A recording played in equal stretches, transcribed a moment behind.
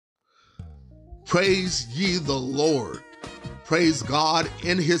Praise ye the Lord. Praise God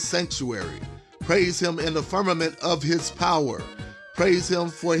in his sanctuary. Praise him in the firmament of his power. Praise him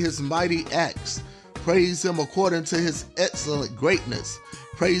for his mighty acts. Praise him according to his excellent greatness.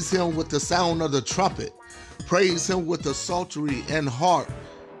 Praise him with the sound of the trumpet. Praise him with the psaltery and harp.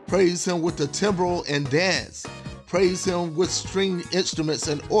 Praise him with the timbrel and dance. Praise him with string instruments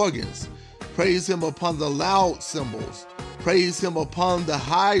and organs. Praise him upon the loud cymbals. Praise him upon the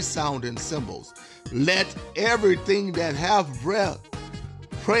high-sounding cymbals. Let everything that hath breath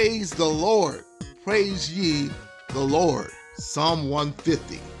praise the Lord. Praise ye the Lord. Psalm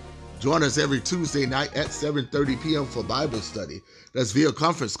 150. Join us every Tuesday night at 7:30 p.m. for Bible study. That's via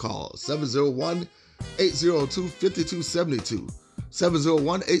conference call, 701-802-5272.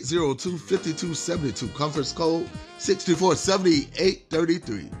 701-802-5272. Conference code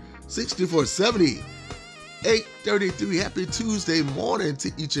 6470-833. 6470-833. Happy Tuesday morning to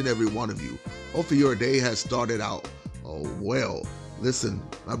each and every one of you. Hopefully your day has started out well. Listen,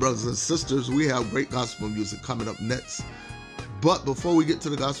 my brothers and sisters, we have great gospel music coming up next. But before we get to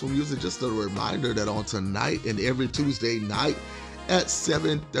the gospel music, just a reminder that on tonight and every Tuesday night at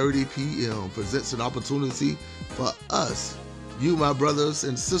 7:30 p.m. presents an opportunity for us, you, my brothers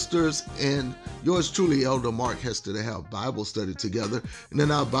and sisters, and yours truly, Elder Mark Hester, to have Bible study together. And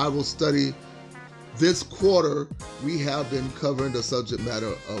in our Bible study this quarter, we have been covering the subject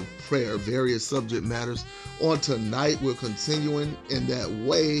matter of prayer, various subject matters. On tonight, we're continuing in that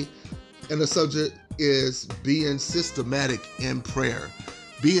way, and the subject is being systematic in prayer.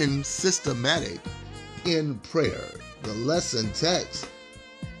 Being systematic in prayer. The lesson text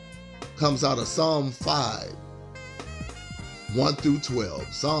comes out of Psalm 5, 1 through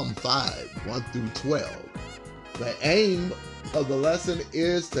 12. Psalm 5, 1 through 12. The aim of the lesson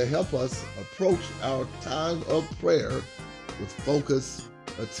is to help us approach our time of prayer with focused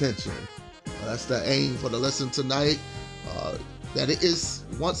attention. That's the aim for the lesson tonight. That it is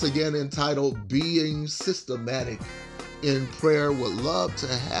once again entitled Being Systematic in Prayer. Would love to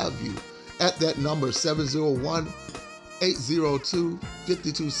have you at that number,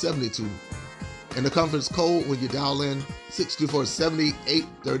 701-802-5272. And the conference code when you dial in,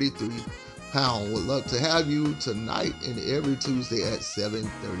 6470-833 pound. Would love to have you tonight and every Tuesday at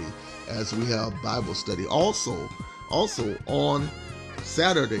 7:30 as we have Bible study. Also on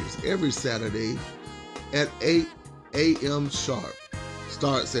Saturdays, every Saturday at 8 a.m. sharp,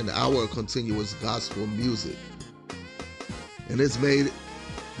 starts an hour of continuous gospel music. And it's made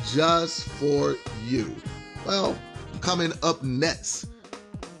just for you. Well, coming up next,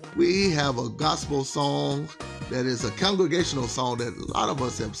 we have a gospel song that is a congregational song that a lot of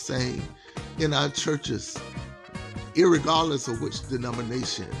us have sang in our churches, irregardless of which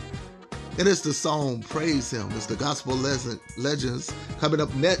denomination. And it's the song Praise Him. It's the Gospel Legends coming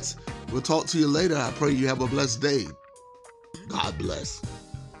up next. We'll talk to you later. I pray you have a blessed day. God bless.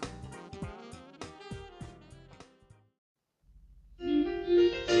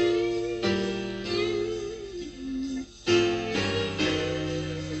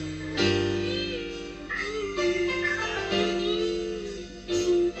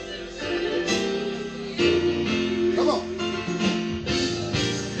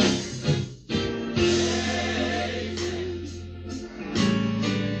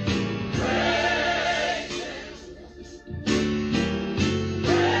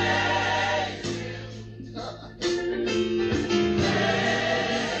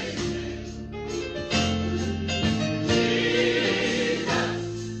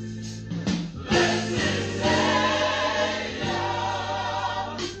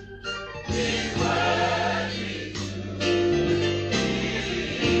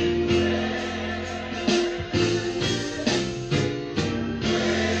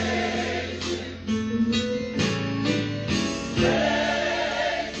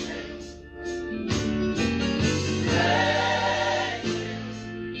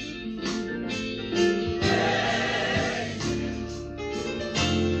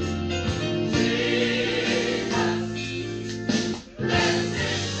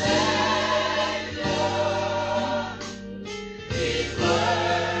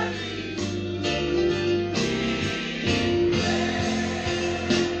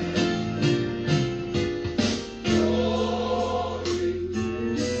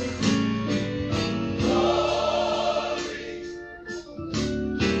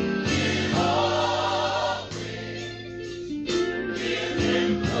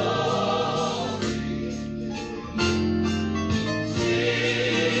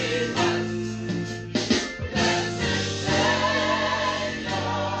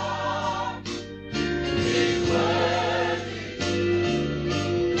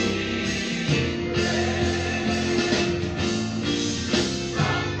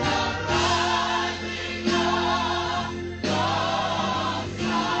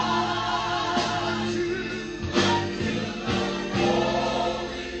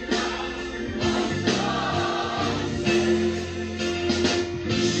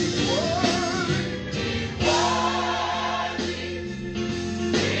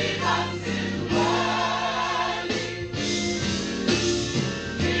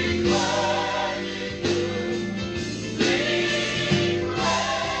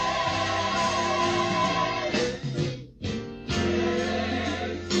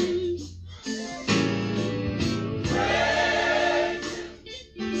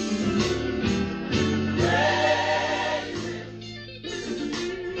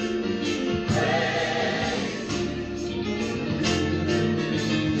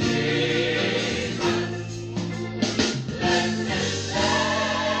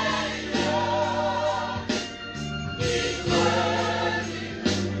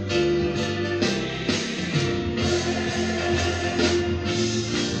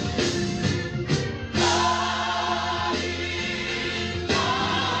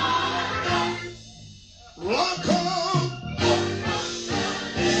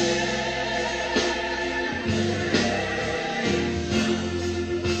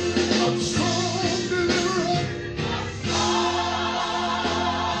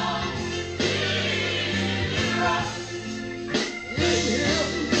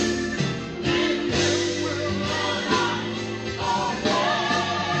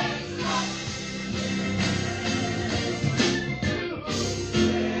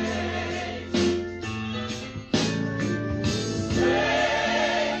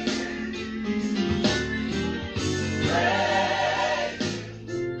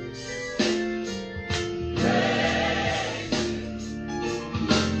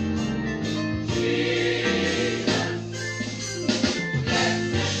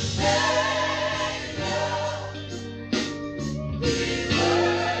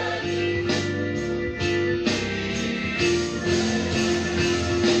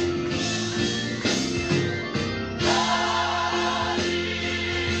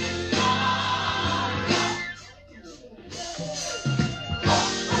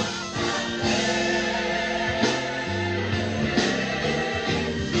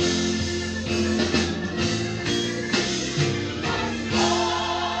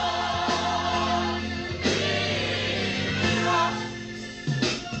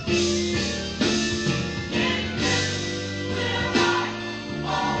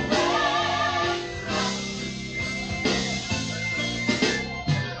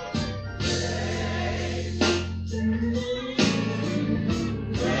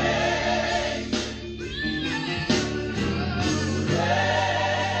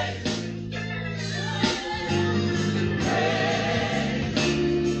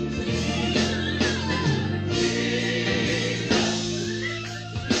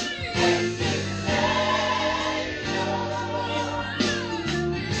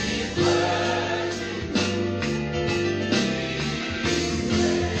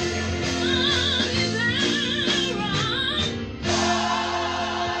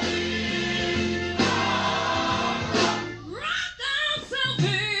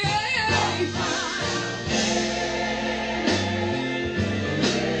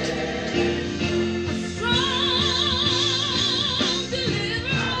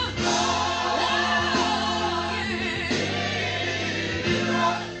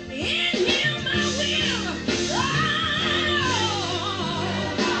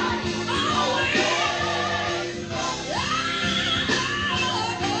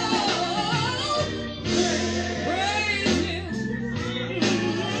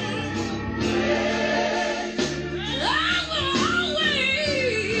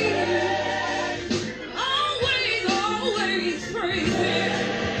 praise Him.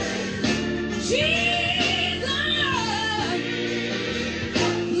 Jesus,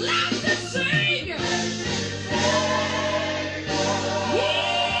 loves to sing.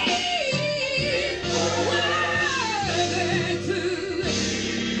 He's worthy to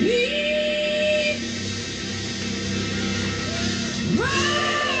be praised.